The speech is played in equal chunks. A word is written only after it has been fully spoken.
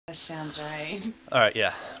That sounds right. Alright,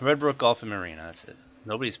 yeah. Redbrook Golf and Marina, that's it.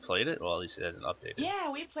 Nobody's played it? Well, at least it hasn't updated.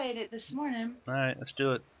 Yeah, we played it this morning. Alright, let's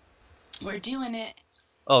do it. We're doing it.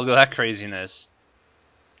 Oh, look at that craziness.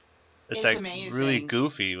 It's It's like really amazing.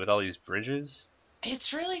 goofy with all these bridges.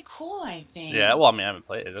 It's really cool, I Yeah, think. well, I mean, I haven't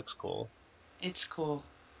played it. It looks cool. It's cool.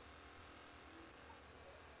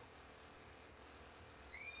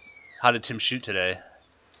 How did Tim shoot today?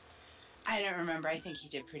 I don't remember. I think he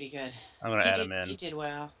did pretty good. I'm gonna add him He in. did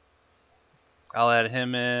well. I'll add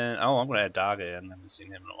him in. Oh, I'm gonna add Daga in. I haven't seen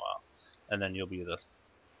him in a while. And then you'll be the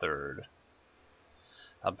third.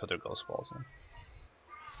 I'll put their ghost balls in.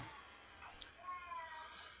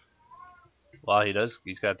 Wow, he does.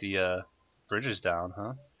 He's got the bridges down,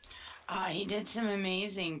 huh? Oh, he did some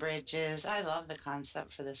amazing bridges. I love the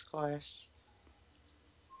concept for this course.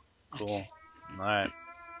 Cool. Okay. All right.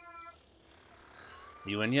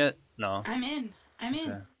 You in yet? No. I'm in. I'm Okay.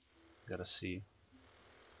 in. Gotta see.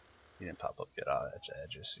 He didn't pop up yet. I'll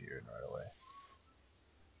add you so you're in right away.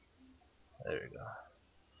 There you go.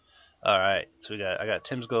 All right. So I got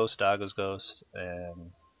Tim's ghost, Daga's ghost,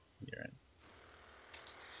 and you're in.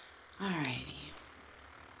 Alrighty.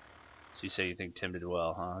 So you say you think Tim did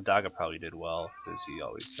well, huh? Daga probably did well because he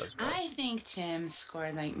always does well. I think Tim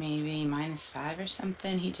scored like maybe -5 or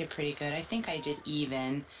something. He did pretty good. I think I did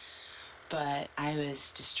even, but I was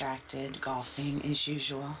distracted golfing as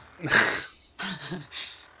usual.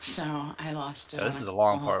 So I lost it. Yeah, On this a is a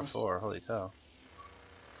long couple par holes. 4. Holy cow.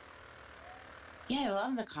 Yeah, I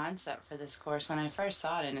love the concept for this course. When I first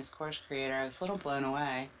saw it in his course creator, I was a little blown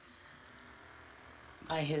away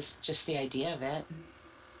by just the idea of it.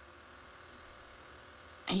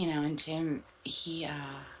 You know, and Tim, he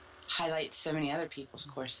highlights so many other people's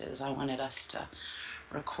courses. I wanted us to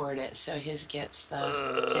record it so his gets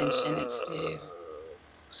the attention it's due.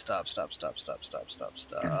 Stop, stop, stop, stop, stop, stop,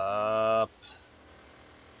 stop.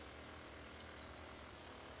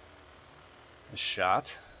 A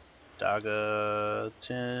shot. Daga,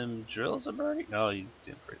 Tim drills a birdie? No, he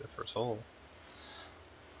didn't break the first hole.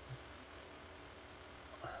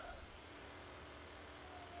 Let's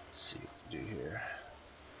see what we can do here.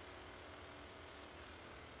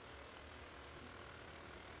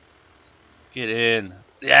 Get in.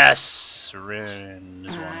 Yes! Rin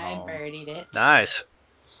is one I home. birdied it. Nice.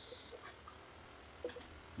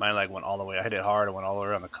 Mine like went all the way. I hit it hard and went all the way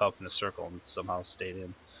around the cup in a circle and somehow stayed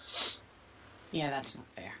in. Yeah, that's not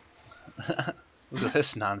fair. Look at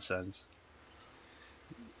this nonsense.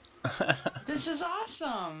 This is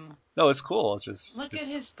awesome. No, it's cool. It's just Look at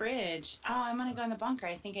his bridge. Oh, I'm gonna go in the bunker.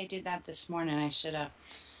 I think I did that this morning. I should have.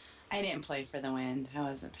 I didn't play for the wind. I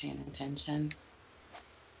wasn't paying attention.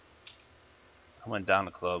 I went down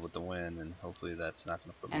the club with the wind, and hopefully that's not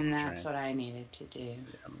going to put me in And the that's train. what I needed to do.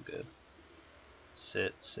 Yeah, I'm good.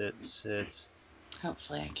 Sit, sit, sit.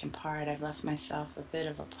 Hopefully I can par it. I've left myself a bit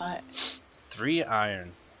of a putt. 3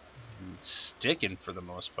 iron. Sticking for the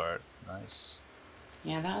most part. Nice.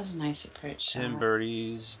 Yeah, that was a nice approach Tim shot.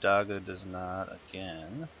 birdies. Daga does not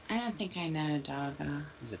again. I don't think I know Daga.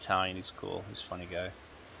 He's Italian. He's cool. He's a funny guy.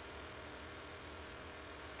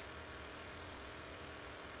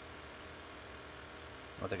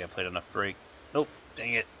 I don't think I played enough break. Nope.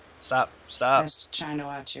 Dang it. Stop. Stop. Just trying to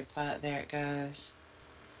watch your putt. There it goes.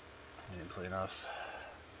 I didn't play enough.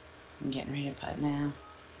 I'm getting ready to putt now.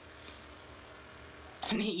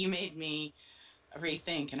 You made me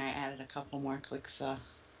rethink, and I added a couple more clicks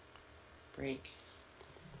break.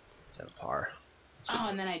 Is that a par? Oh,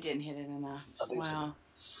 and then I didn't hit it enough. Wow.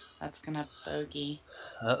 That's gonna bogey.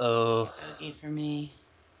 Uh-oh. Bogey for me.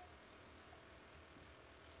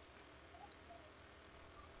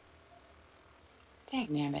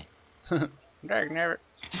 Dagnabbit. Dagnabbit.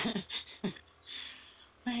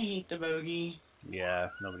 I hate the bogey. Yeah,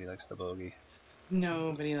 nobody likes the bogey.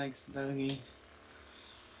 Nobody likes the bogey.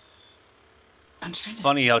 It's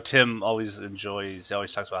funny how Tim always he always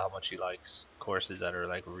talks about how much he likes courses that are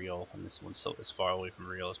like real, and this one's so as far away from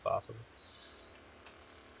real as possible.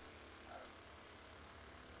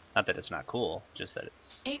 Not that it's not cool, just that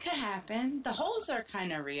it's... It could happen. The holes are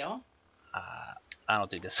kind of real. I don't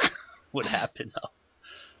think this would happen, though.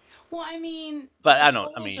 Well, I mean, but I the don't.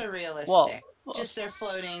 I holes mean, are realistic. well, just they're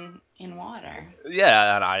floating in water.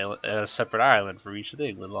 Yeah, an island, a separate island for each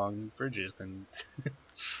thing with long bridges. And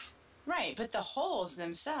right, but the holes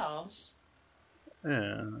themselves,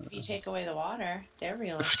 yeah. if you take away the water, they're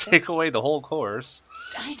realistic. Take away the whole course.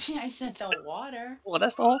 I said the water. Well,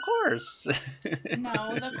 that's the whole course.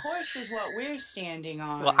 No, the course is what we're standing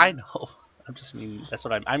on. Well, I know. I just mean that's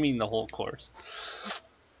what I mean the whole course.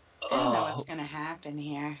 I don't know what's gonna happen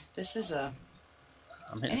here. This is a.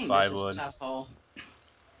 I'm I hitting think 5 this wood. is a tough hole.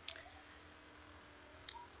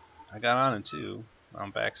 I got on in 2.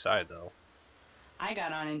 I'm backside though. I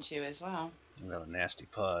got on in 2 as well. I got a nasty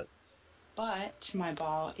putt. But my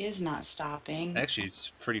ball is not stopping. Actually,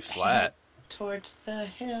 it's pretty Head flat. towards the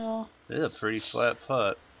hill. It is a pretty flat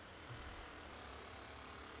putt.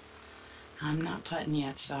 I'm not putting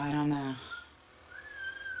yet, so I don't know.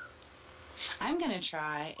 I'm going to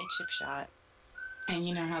try a chip shot. And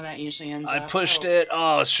you know how that usually ends I up. pushed it.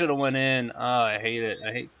 Oh, it should have went in. Oh, I hate it.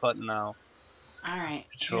 I hate putting now. Alright,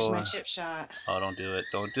 here's Controller. my chip shot. Oh, don't do it.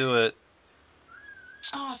 Don't do it.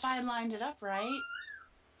 Oh, if I had lined it up right.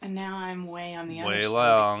 And now I'm way on the other Way side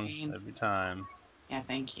long of the green. every time. Yeah,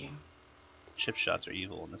 thank you. Chip shots are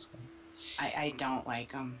evil in this game. I don't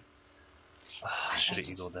like them. Oh, I should have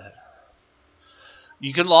eagled that.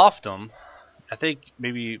 You can loft them. I think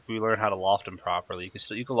maybe if we learn how to loft them properly,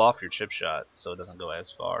 you can loft your chip shot so it doesn't go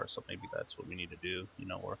as far. So maybe that's what we need to do. You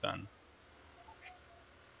know, work on.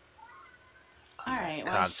 All right.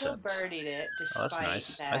 Well, I still birdied it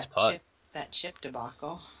despite that chip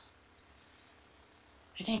debacle.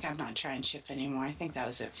 I think I'm not trying chip anymore. I think that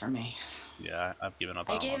was it for me. Yeah, I've given up.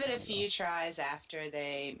 I gave it a few tries after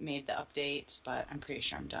they made the updates, but I'm pretty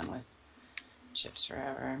sure I'm done with chips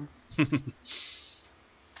forever.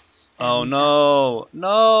 Oh no!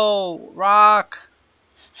 No! Rock!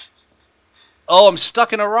 Oh, I'm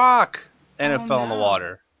stuck in a rock! And it fell in the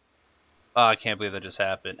water. Oh, I can't believe that just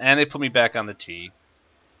happened. And they put me back on the tee.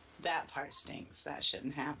 That part stinks. That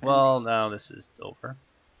shouldn't happen. Well, now this is over.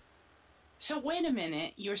 So wait a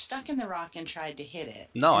minute. You were stuck in the rock and tried to hit it.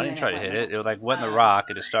 No, I didn't try to hit it. It was like went in the rock.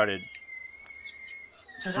 It just started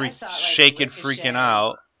shaking, freaking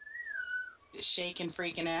out. Shaking,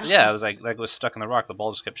 freaking out. Yeah, it was like it was stuck in the rock. The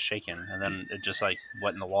ball just kept shaking, and then it just like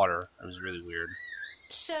went in the water. It was really weird.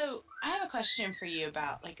 So I have a question for you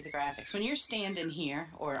about like the graphics. When you're standing here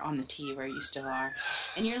or on the tee where you still are,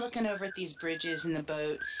 and you're looking over at these bridges and the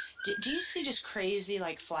boat, do you see just crazy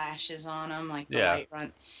like flashes on them, like the light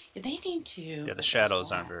run? They need to. Yeah, the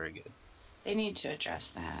shadows aren't very good. They need to address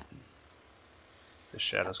that. The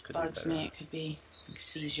shadows could be better. Bugs me. It could be like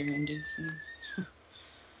seizure inducing.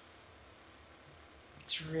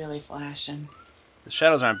 It's really flashing. The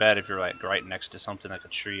shadows aren't bad if you're like right next to something like a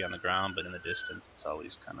tree on the ground, but in the distance, it's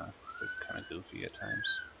always kind of goofy at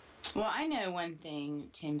times. Well, I know one thing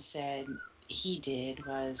Tim said he did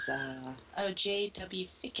was, J.W.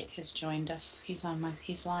 Fickett has joined us. He's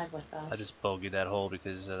live with us. I just bogeyed that hole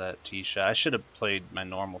because of that tee shot. I should have played my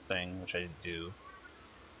normal thing, which I didn't do,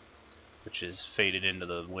 which is fade it into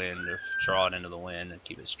the wind or draw it into the wind and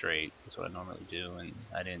keep it straight. That's what I normally do, and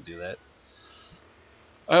I didn't do that.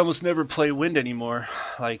 I almost never play wind anymore,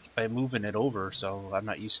 like by moving it over, so I'm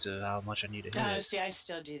not used to how much I need to hit it. See, I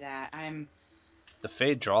still do that. The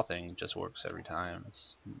fade draw thing just works every time.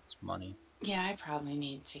 It's money. Yeah, I probably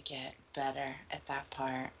need to get better at that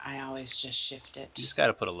part. I always just shift it. You just got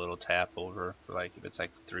to put a little tap over for like if it's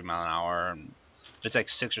like 3 mile an hour, and if it's like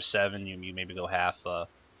 6 or 7, you maybe go half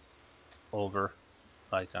over,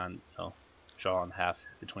 like on drawing half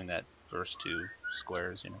between that first 2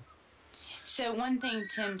 squares, So one thing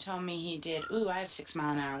Tim told me he did. Ooh, I have 6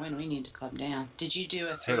 mile an hour wind. We need to club down. Did you do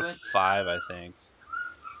a through? I hit a 5, I think.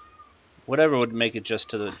 Whatever would make it just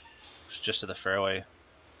to the fairway.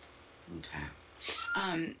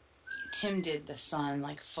 Okay. Tim did the sun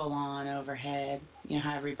like full on overhead. You know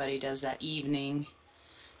how everybody does that evening,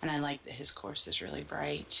 and I like that his course is really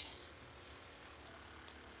bright.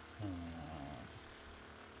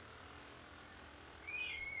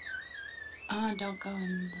 Don't go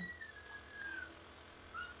in the...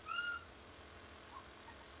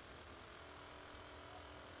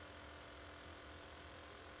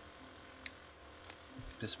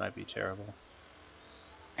 This might be terrible.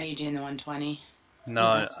 Are you doing the 120?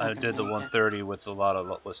 No, I did the 130 with some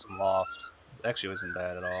loft. Actually, it wasn't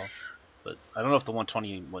bad at all. But I don't know if the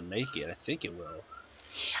 120 would make it. I think it will.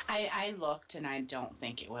 I looked and I don't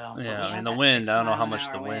think it will. Yeah, and the wind, I don't know how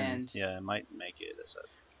much the wind. Yeah, it might make it.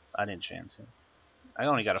 I didn't chance it. I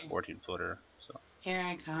only got a 14-footer, so. Here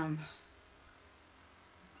I come.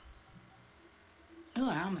 Oh,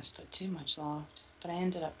 I almost put too much loft, but I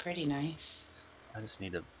ended up pretty nice. I just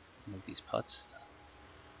need to make these putts.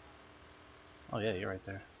 Oh yeah, you're right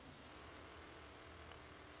there.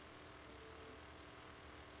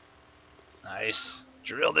 Nice.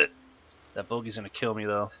 Drilled it. That bogey's gonna kill me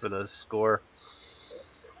though for the score.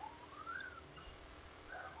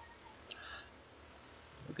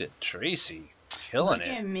 Look at Tracy killing it.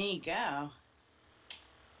 Look at me go.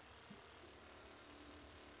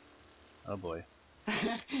 Oh boy.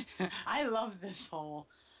 I love this hole.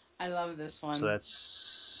 I love this one. So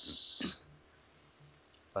that's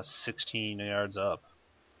about 16 yards up.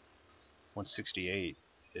 168.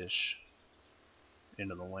 ish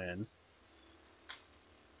into the wind.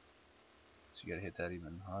 So you gotta hit that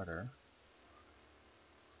even harder.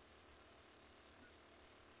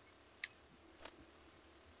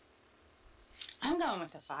 I'm going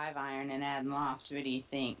with a 5-iron and add loft. What do you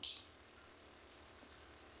think?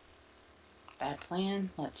 Bad plan?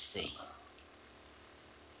 Let's see.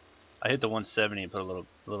 I hit the 170 and put a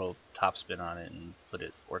little top spin on it and put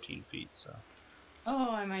it 14 feet. So.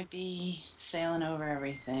 Oh, I might be sailing over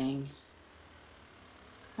everything.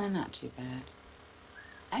 Not too bad.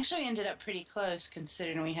 Actually, we ended up pretty close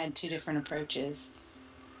considering we had 2 different approaches.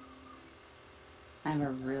 I have a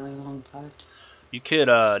really long putt. You could,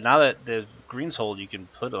 now that the green's hold, you can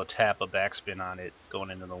put a backspin on it going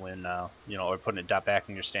into the wind now, or putting it back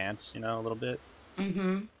in your stance, a little bit.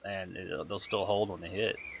 Mm-hmm. And they'll still hold when they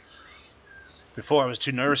hit. Before I was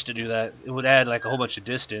too nervous to do that. It would add like a whole bunch of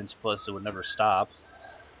distance, plus it would never stop.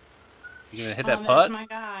 You gonna hit that There's putt? my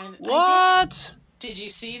guy. What? Did you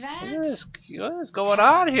see that? What is going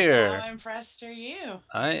on here? How impressed are you?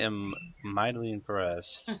 I am mightily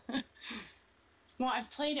impressed. Well,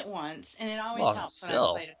 I've played it once, and it always Well, helps when I've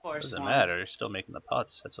still, played a course doesn't once. matter. You're still making the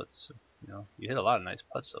putts. That's what's, you hit a lot of nice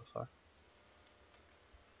putts so far.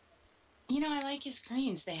 I like his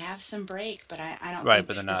greens. They have some break, but I don't Right, think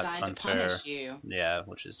but they're they're not designed unfair. to punish you. Yeah,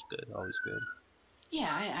 which is good. Always good.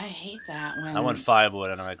 Yeah, I hate that when... I went 5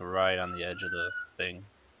 wood and I'm like right on the edge of the thing.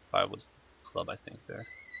 5 wood's the club, I think, there.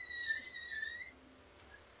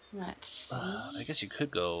 Let's see. I guess you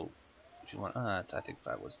could go if you want. I think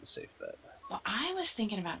 5 wood's the safe bet. Well, I was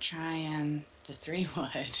thinking about trying the 3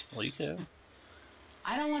 wood. Well, you could.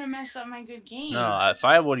 I don't want to mess up my good game. No,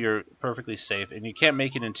 5 wood you're perfectly safe, and you can't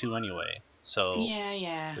make it in 2 anyway. So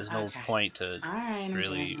yeah. there's no point to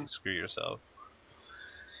really screw yourself.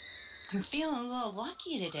 I'm feeling a little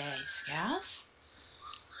lucky today, Scouts.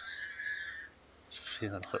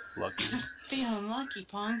 Feeling lucky. Feeling lucky,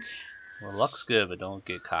 punk. Well, luck's good, but don't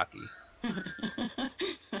get cocky.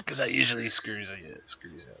 Because that usually screws you.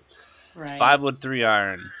 Right. 5 wood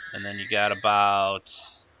 3-iron, and then you got about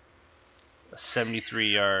a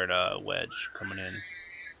 73-yard wedge coming in.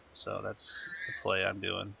 So that's the play I'm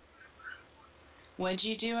doing. What'd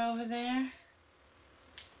you do over there?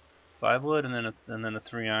 5 wood and then a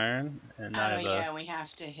 3-iron, and yeah, we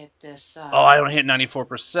have to hit this. Oh, I don't hit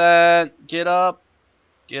 94%. Get up,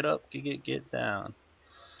 get down.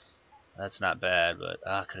 That's not bad, but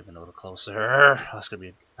could have been a little closer. That's gonna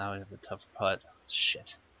be now we have a tough putt.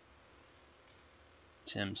 Shit.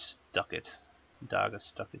 Tim stuck it. Daga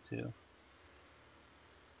stuck it too.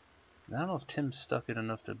 I don't know if Tim stuck it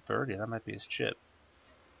enough to birdie. That might be his chip.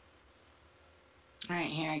 Alright,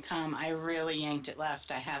 here I come. I really yanked it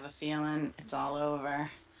left. I have a feeling it's all over.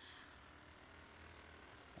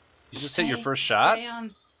 You just hit your first shot?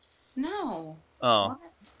 No. Oh. What?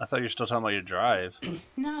 I thought you were still talking about your drive.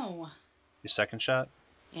 No. Your second shot?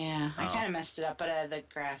 Yeah, I kind of messed it up, but the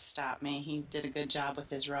grass stopped me. He did a good job with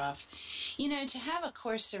his rough. To have a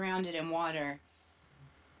course surrounded in water,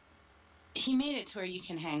 he made it to where you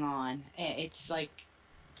can hang on. It's like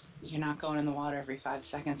you're not going in the water every 5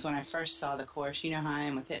 seconds. When I first saw the course, you know how I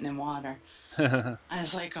am with hitting in water. I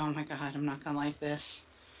was like, oh my God, I'm not going to like this.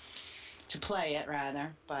 To play it,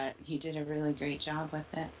 rather. But he did a really great job with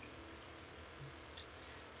it.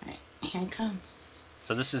 All right, here I come.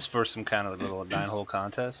 So this is for some kind of little 9-hole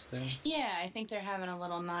contest thing? Yeah, I think they're having a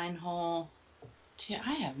little 9-hole...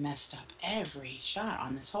 I have messed up every shot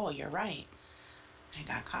on this hole, you're right. I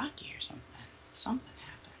got cocky or something. Something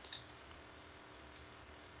happened.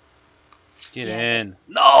 Get in.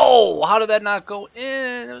 No! How did that not go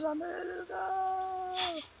in? It was on there.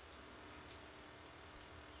 No.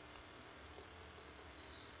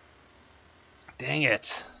 Dang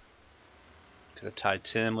it. Could have tied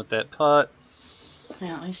Tim with that putt.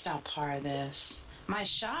 Well, at least I'll par this. My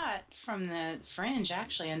shot from the fringe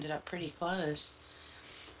actually ended up pretty close.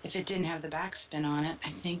 If it didn't have the backspin on it,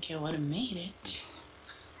 I think it would have made it.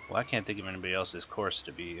 Well, I can't think of anybody else's course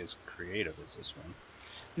to be as creative as this one.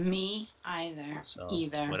 Me either. So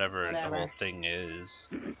either. Whatever the whole thing is,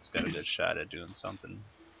 it's got a good shot at doing something.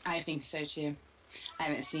 I think so too. I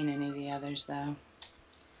haven't seen any of the others though.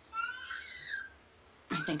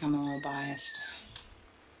 I think I'm a little biased.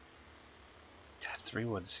 3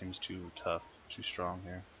 wood seems too tough, too strong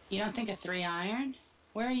here. You don't think a 3-iron?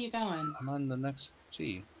 Where are you going? I'm on the next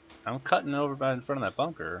tee. I'm cutting over by in front of that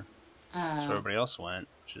bunker. That's where everybody else went,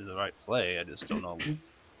 which is the right play. I just don't know.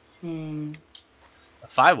 A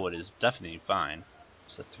 5 wood is definitely fine.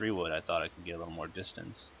 It's a 3 wood. I thought I could get a little more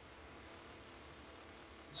distance.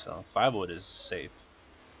 So 5 wood is safe.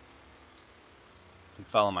 If you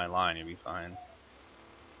follow my line, you'll be fine.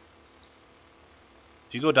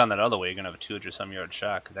 If you go down that other way, you're gonna have a 200-some yard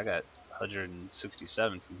shot because I got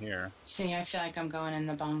 167 from here. See, I feel like I'm going in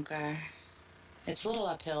the bunker. It's a little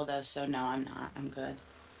uphill though, so no, I'm not. I'm good.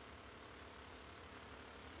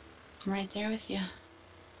 I'm right there with you.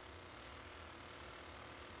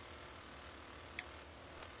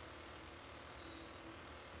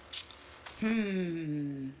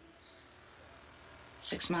 Hmm.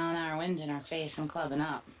 6-mile-an-hour wind in our face. I'm clubbing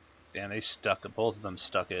up. Damn, they stuck it. Both of them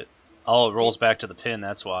stuck it. Oh, it rolls back to the pin.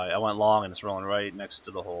 That's why I went long and it's rolling right next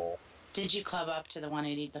to the hole. Did you club up to the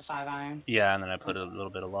 180, the 5-iron? Yeah, and then I put a little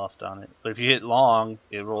bit of loft on it. But if you hit long,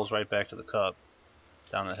 it rolls right back to the cup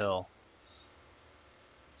down the hill.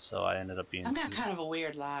 So I ended up being. I've got kind of a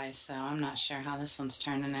weird lie, so I'm not sure how this one's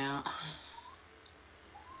turning out.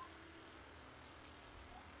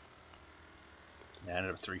 Yeah, I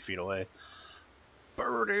ended up 3 feet away.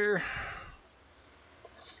 Birdie.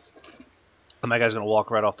 And my guy's gonna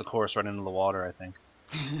walk right off the course, right into the water, I think.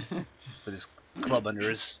 With his club under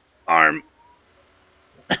his arm.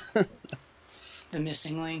 The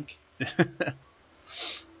missing link.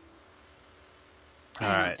 All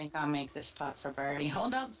I right. don't think I'll make this putt for birdie.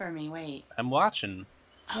 Hold up for me, wait. I'm watching.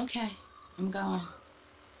 Okay, I'm going.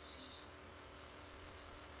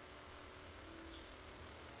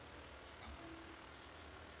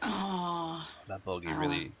 Oh. That bogey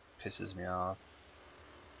really pisses me off.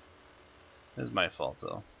 This is my fault,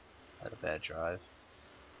 though. I had a bad drive.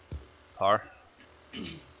 Par?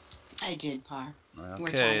 I did par.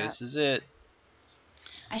 Okay, this is it.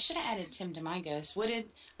 I should have added Tim to my ghost.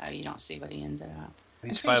 Oh, you don't see what he ended up.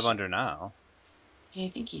 He's 5 under now. Yeah, I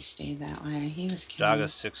think he stayed that way. He was killing.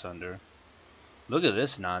 Daga's 6 under. Look at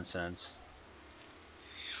this nonsense.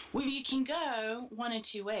 Well, you can go one of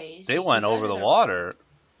two ways. They went over the water.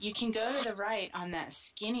 You can go to the right on that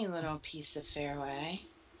skinny little piece of fairway,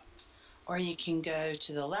 or you can go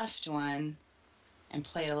to the left one and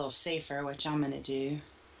play it a little safer, which I'm going to do.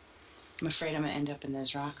 I'm afraid I'm going to end up in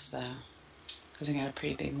those rocks, though, because I got a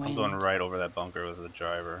pretty big wind. I'm going right over that bunker with the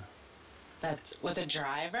driver. That's with a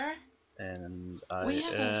driver? And I we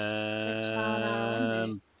have a 6-mile-an-hour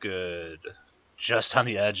wind. Good. Just on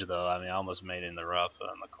the edge, though. I mean, I almost made it in the rough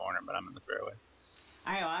on the corner, but I'm in the fairway.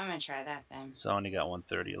 All right, well, I'm going to try that then. So I only got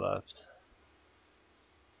 130 left.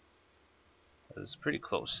 It was pretty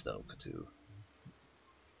close, though, to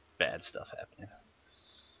bad stuff happening.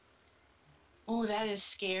 Oh, that is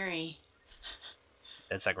scary.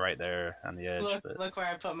 It's like right there on the edge. Look where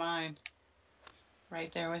I put mine.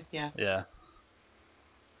 Right there with you. Yeah.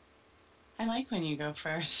 I like when you go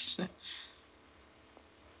first.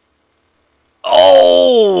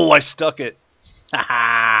 Oh, I stuck it.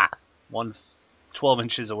 Haha. 12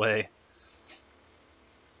 inches away.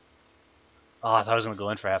 Oh, I thought I was going to go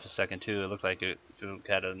in for half a second, too. It looked like if it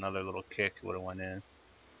had another little kick, it would have went in.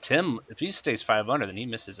 Tim, if he stays 5 under, then he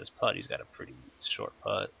misses his putt. He's got a pretty short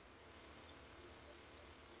putt.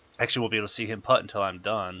 Actually, we'll be able to see him putt until I'm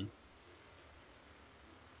done.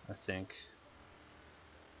 I think.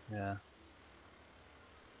 Yeah.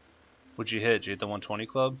 What'd you hit? Did you hit the 120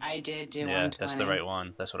 club? I did do 120. Yeah, that's the right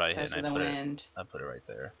one. That's what I hit. Because of the wind. I put it right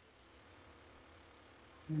there.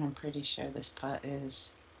 And I'm pretty sure this putt is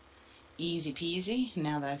easy peasy.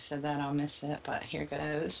 Now that I've said that, I'll miss it, but here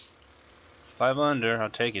goes. 5 under, I'll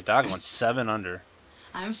take it. Dog went 7 under.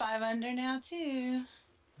 I'm 5 under now, too.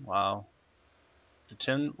 Wow.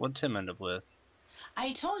 What'd Tim end up with?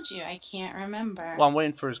 I told you, I can't remember. Well, I'm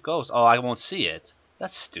waiting for his ghost. Oh, I won't see it.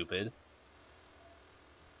 That's stupid.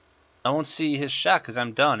 I won't see his shot because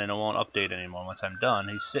I'm done, and it won't update anymore once I'm done.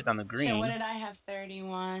 He's sitting on the green. So what did I have,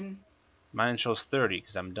 31? Mine shows 30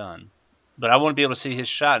 because I'm done. But I won't be able to see his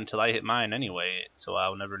shot until I hit mine anyway, so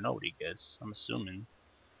I'll never know what he gets, I'm assuming.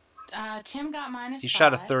 Tim got -5. He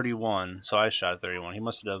shot a 31, so I shot a 31. He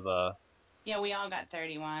must have, Yeah, we all got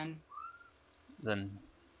 31. Then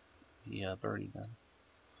he birdied then.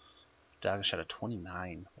 Daga shot a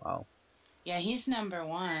 29. Wow. Yeah, he's number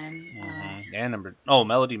 1. And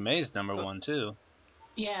Melody May's number 1 too.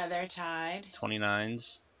 Yeah, they're tied.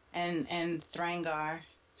 29s. And Thrangar.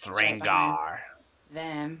 Thrangar.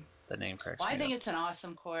 Them. The name cracks Well, me I think up. it's an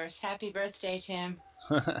awesome course. Happy birthday, Tim.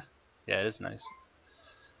 Yeah, it is nice.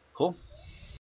 Cool.